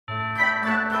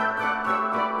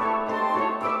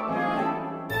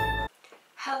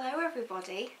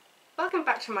everybody, welcome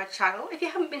back to my channel. If you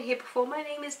haven't been here before, my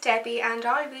name is Debbie and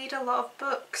I read a lot of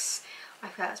books. I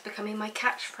feel that's becoming my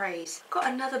catchphrase. I've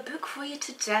got another book for you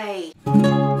today.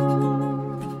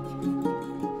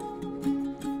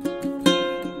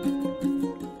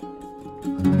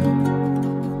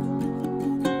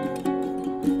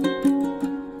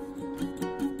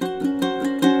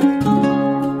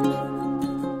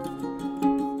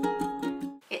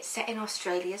 It's set in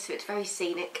Australia, so it's very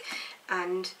scenic,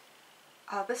 and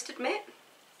I must admit,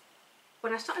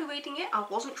 when I started reading it, I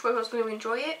wasn't sure I was going to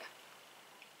enjoy it,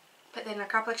 but then a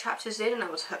couple of chapters in and I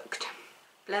was hooked.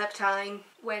 Blurb time.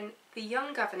 When the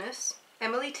young governess,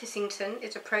 Emily Tissington,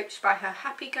 is approached by her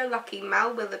happy-go-lucky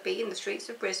Mal Willoughby in the streets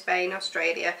of Brisbane,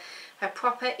 Australia, her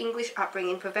proper English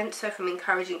upbringing prevents her from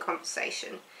encouraging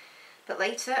conversation. But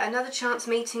later, another chance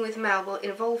meeting with Mal will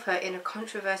involve her in a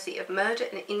controversy of murder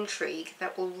and intrigue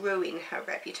that will ruin her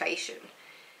reputation.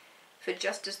 For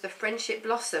just as the friendship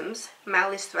blossoms,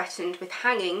 Mal is threatened with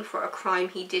hanging for a crime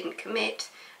he didn't commit,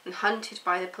 and hunted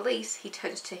by the police, he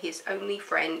turns to his only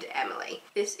friend, Emily.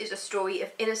 This is a story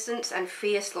of innocence and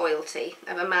fierce loyalty,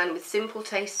 of a man with simple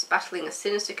tastes battling a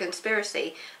sinister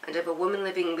conspiracy, and of a woman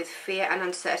living with fear and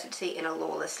uncertainty in a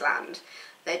lawless land.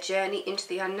 Their journey into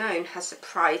the unknown has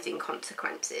surprising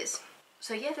consequences.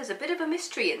 So yeah, there's a bit of a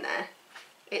mystery in there.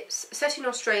 It's set in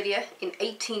Australia in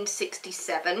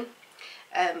 1867.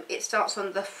 It starts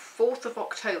on the 4th of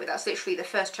October, that's literally the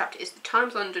first chapter, is the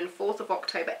Times London, 4th of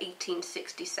October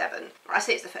 1867. I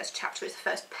say it's the first chapter, it's the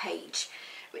first page,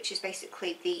 which is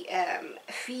basically the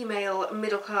female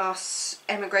middle class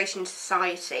emigration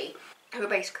society who are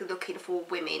basically looking for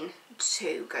women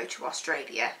to go to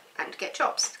Australia and get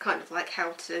jobs, kind of like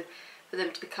how for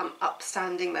them to become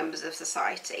upstanding members of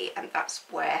society, and that's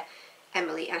where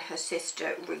Emily and her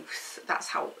sister Ruth, that's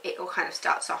how it all kind of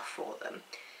starts off for them.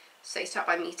 So you start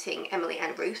by meeting Emily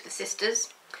and Ruth, the sisters,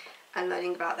 and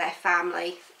learning about their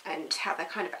family and how they're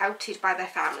kind of outed by their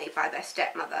family, by their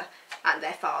stepmother and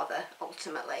their father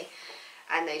ultimately.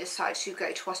 And they decide to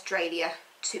go to Australia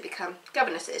to become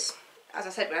governesses. As I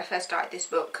said when I first started this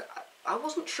book, I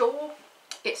wasn't sure.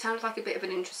 It sounds like a bit of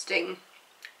an interesting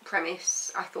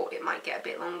premise. I thought it might get a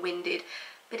bit long-winded,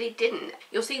 but it didn't.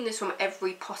 You're seeing this from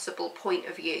every possible point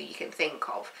of view you can think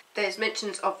of. There's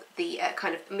mentions of the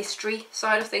kind of mystery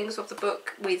side of things of the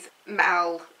book, with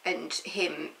Mal and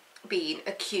him being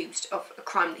accused of a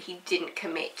crime that he didn't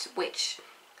commit, which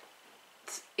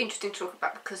is interesting to talk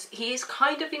about because he is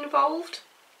kind of involved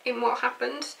in what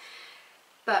happened,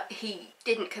 but he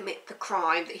didn't commit the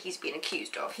crime that he's been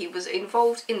accused of. He was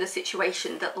involved in the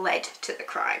situation that led to the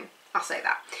crime. I'll say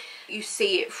that. You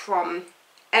see it from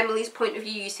Emily's point of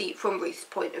view, you see it from Ruth's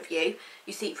point of view,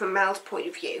 you see it from Mal's point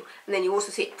of view, and then you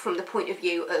also see it from the point of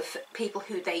view of people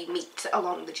who they meet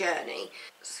along the journey.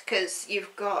 Because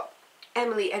you've got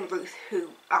Emily and Ruth,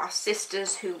 who are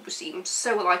sisters who seem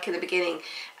so alike in the beginning,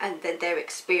 and then their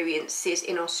experiences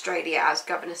in Australia as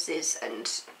governesses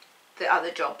and the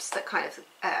other jobs that kind of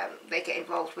they get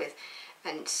involved with,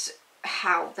 and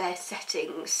how their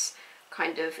settings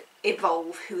kind of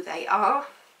evolve who they are.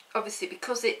 Obviously,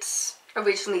 because it's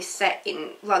originally set in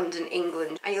London,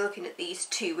 England, and you're looking at these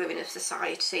two women of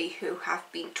society who have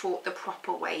been taught the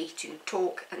proper way to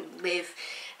talk and live,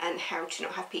 and how to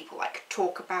not have people like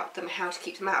talk about them, how to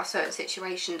keep them out of certain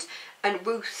situations, and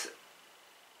Ruth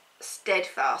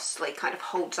steadfastly kind of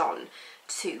holds on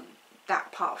to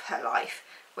that part of her life,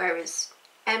 whereas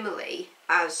Emily,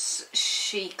 as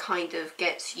she kind of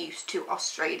gets used to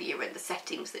Australia and the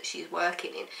settings that she's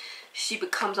working in, she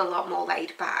becomes a lot more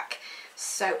laid back.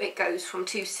 So it goes from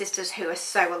two sisters who are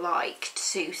so alike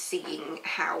to seeing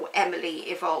how Emily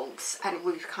evolves and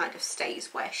Ruth kind of stays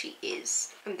where she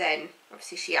is. And then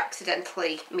obviously she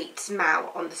accidentally meets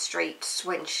Mal on the streets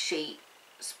when she's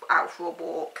out for a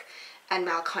walk, and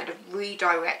Mal kind of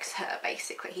redirects her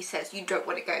basically. He says, you don't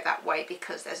want to go that way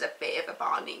because there's a bit of a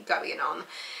barney going on,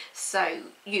 so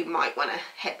you might want to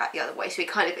head back the other way. So he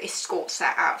kind of escorts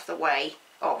her out of the way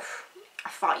of a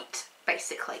fight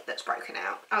basically that's broken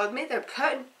out. I'll admit there are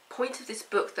certain points of this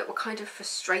book that were kind of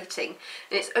frustrating,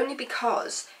 and it's only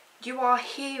because you are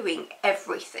hearing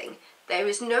everything. There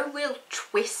is no real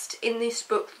twist in this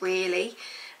book really.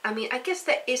 I mean, I guess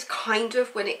there is kind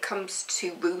of when it comes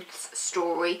to Ruth's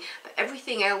story, but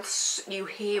everything else you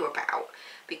hear about,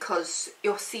 because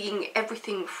you're seeing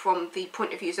everything from the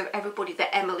point of views of everybody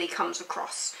that Emily comes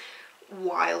across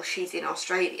while she's in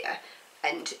Australia.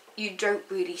 And you don't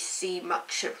really see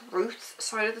much of Ruth's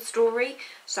side of the story.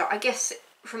 So I guess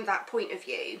from that point of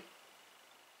view,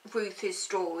 Ruth's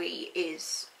story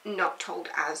is not told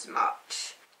as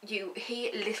much. You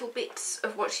hear little bits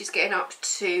of what she's getting up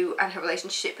to and her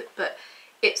relationship, but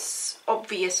it's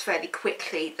obvious fairly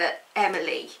quickly that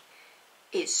Emily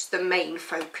is the main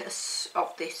focus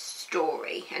of this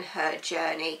story and her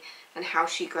journey and how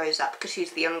she grows up, because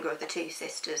she's the younger of the two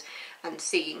sisters, and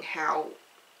seeing how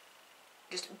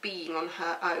just being on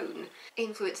her own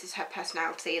influences her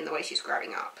personality and the way she's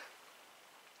growing up.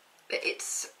 But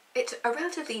it's a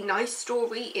relatively nice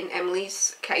story in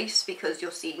Emily's case, because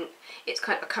you're seeing it's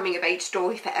kind of a coming of age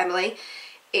story for Emily.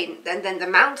 And then the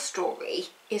Mal story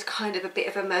is kind of a bit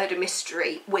of a murder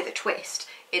mystery with a twist,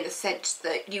 in the sense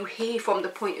that you hear from the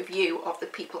point of view of the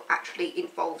people actually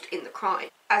involved in the crime.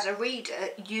 As a reader,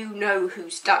 you know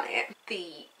who's done it.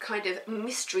 The kind of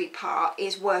mystery part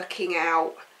is working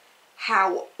out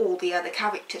how all the other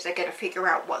characters are going to figure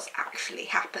out what's actually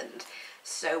happened.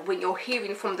 So when you're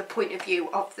hearing from the point of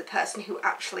view of the person who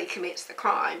actually commits the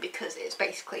crime, because it's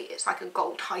like a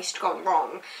gold heist gone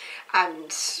wrong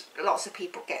and lots of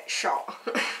people get shot.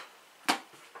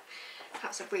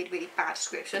 That's a really, really bad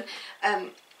description.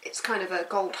 It's kind of a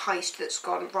gold heist that's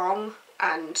gone wrong,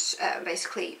 and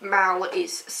basically Mal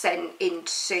is sent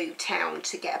into town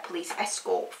to get a police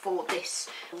escort for this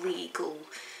legal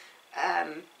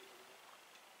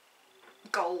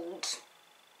gold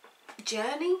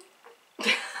journey.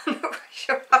 I'm not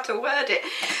sure how to word it.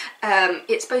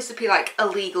 It's supposed to be like a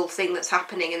legal thing that's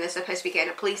happening, and they're supposed to be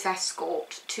getting a police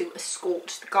escort to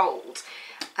escort the gold,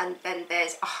 and then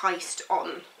there's a heist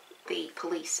on the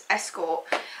police escort,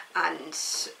 and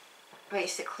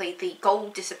basically the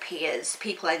gold disappears,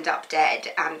 people end up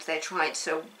dead, and they're trying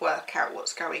to work out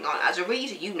what's going on. As a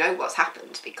reader, you know what's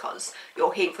happened because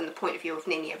you're hearing from the point of view of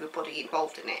nearly everybody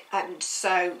involved in it, and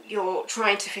so you're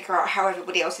trying to figure out how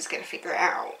everybody else is going to figure it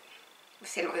out.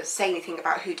 Obviously I'm not going to say anything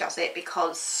about who does it,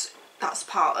 because that's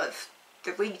part of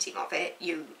the reading of it.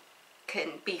 You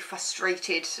can be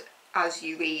frustrated as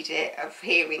you read it, of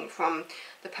hearing from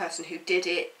the person who did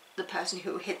it, the person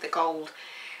who hid the gold,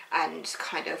 and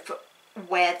kind of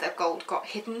where the gold got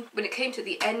hidden. When it came to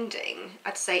the ending,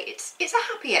 I'd say it's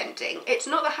a happy ending. It's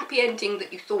not the happy ending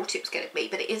that you thought it was going to be,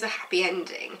 but it is a happy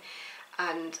ending.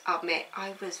 And I'll admit,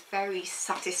 I was very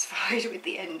satisfied with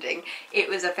the ending. It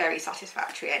was a very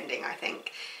satisfactory ending, I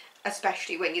think.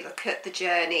 Especially when you look at the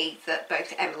journey that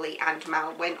both Emily and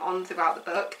Mal went on throughout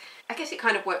the book. I guess it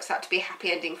kind of works out to be a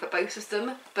happy ending for both of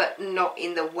them, but not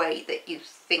in the way that you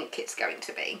think it's going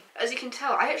to be. As you can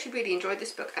tell, I actually really enjoyed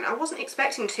this book, and I wasn't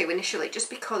expecting to initially, just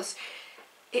because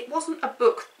it wasn't a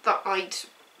book that I'd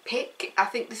pick. I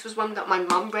think this was one that my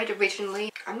mum read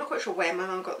originally. I'm not quite sure where my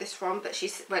mum got this from, but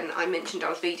when I mentioned I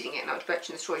was reading it and I was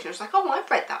broaching the story, and I was like, oh,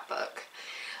 I've read that book.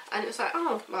 And it was like,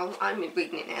 oh, well, I'm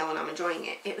reading it now and I'm enjoying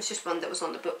it. It was just one that was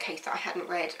on the bookcase that I hadn't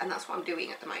read, and that's what I'm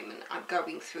doing at the moment. I'm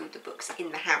going through the books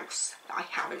in the house that I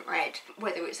haven't read,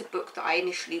 whether it's a book that I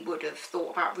initially would have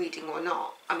thought about reading or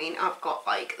not. I mean, I've got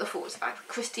like the Thoughts of Agatha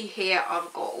Christie here,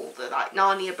 I've got all the like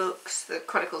Narnia books, the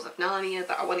Chronicles of Narnia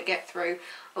that I want to get through.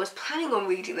 I was planning on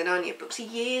reading the Narnia books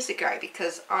years ago,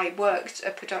 because I worked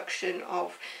a production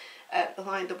of The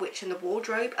Lion, the Witch and the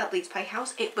Wardrobe at Leeds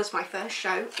Playhouse. It was my first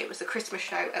show. It was the Christmas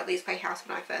show at Leeds Playhouse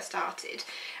when I first started,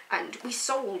 and we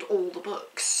sold all the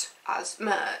books as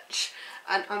merch.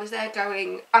 And I was there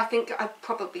going, I think I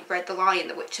probably read The Lion,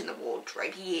 the Witch and the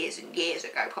Wardrobe years and years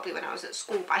ago, probably when I was at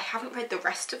school, but I haven't read the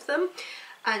rest of them.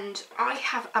 And I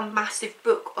have a massive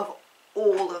book of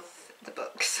all of the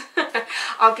books.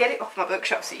 I'll get it off my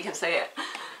bookshelf so you can see it.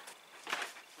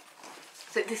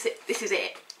 So this is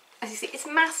it. As you see, it's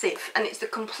massive, and it's the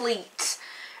complete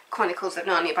Chronicles of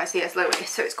Narnia by C.S. Lewis,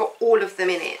 so it's got all of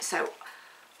them in it. So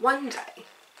one day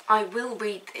I will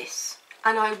read this,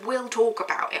 and I will talk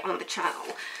about it on the channel,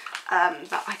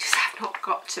 but I just have not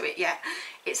got to it yet.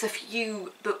 It's a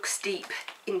few books deep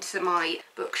into my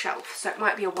bookshelf, so it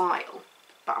might be a while,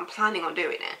 but I'm planning on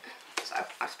doing it. So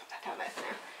I'll just put that down there for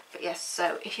now. But yes,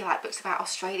 so if you like books about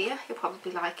Australia, you'll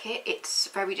probably like it. It's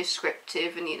very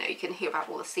descriptive, and you know, you can hear about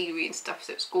all the scenery and stuff,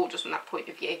 so it's gorgeous from that point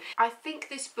of view. I think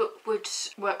this book would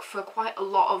work for quite a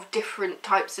lot of different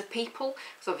types of people,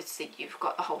 because obviously you've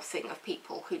got the whole thing of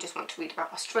people who just want to read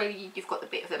about Australia, you've got the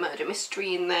bit of the murder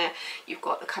mystery in there, you've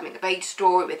got the coming of age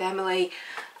story with Emily,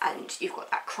 and you've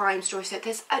got that crime story, so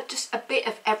there's just a bit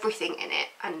of everything in it.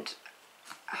 And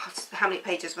how many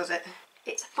pages was it?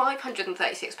 It's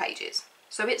 536 pages.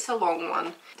 So it's a long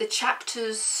one. The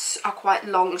chapters are quite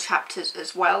long chapters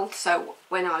as well, so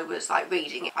when I was like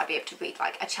reading it, I'd be able to read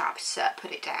like a chapter,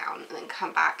 put it down, and then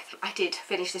come back. I did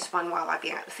finish this one while I'd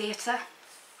been at the theatre.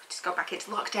 I just got back into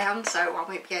lockdown, so I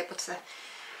won't be able to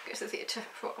go to the theatre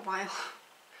for a while.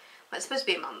 Well, it's supposed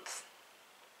to be a month.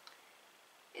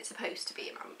 It's supposed to be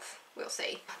a month. We'll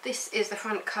see. This is the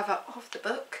front cover of the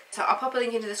book. So I'll pop a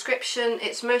link in the description.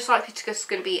 It's most likely just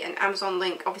going to be an Amazon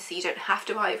link. Obviously you don't have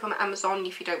to buy it from Amazon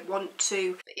if you don't want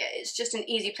to. But yeah, it's just an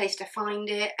easy place to find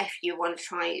it. If you want to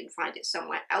try and find it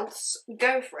somewhere else,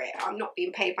 go for it. I'm not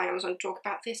being paid by Amazon to talk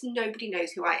about this. Nobody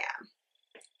knows who I am.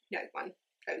 No one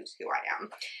knows who I am.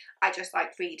 I just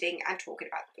like reading and talking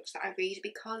about the books that I read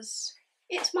because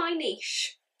it's my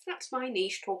niche. That's my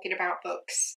niche, talking about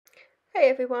books. Hey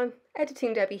everyone,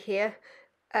 Editing Debbie here.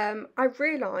 I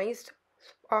realised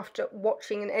after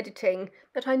watching and editing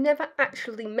that I never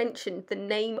actually mentioned the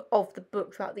name of the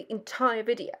book throughout the entire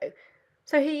video.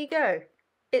 So here you go.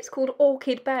 It's called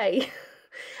Orchid Bay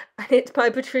and it's by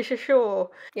Patricia Shaw.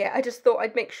 Yeah, I just thought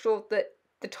I'd make sure that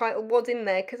the title was in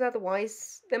there because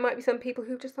otherwise there might be some people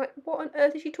who are just like, what on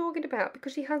earth is she talking about?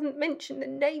 Because she hasn't mentioned the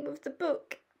name of the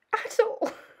book at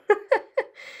all.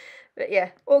 But yeah,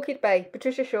 Orchid Bay,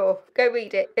 Patricia Shaw. Go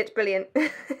read it, it's brilliant.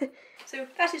 So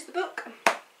that is the book.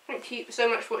 Thank you so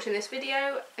much for watching this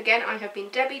video. Again, I have been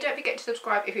Debbie. Don't forget to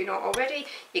subscribe if you're not already.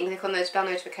 You can click on those bell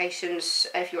notifications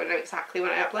if you want to know exactly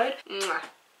when I upload. Mwah.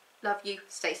 Love you,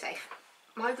 stay safe.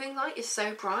 My ring light is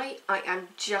so bright, I am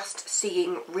just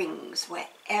seeing rings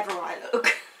wherever I look.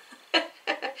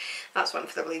 That's one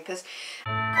for the bloopers.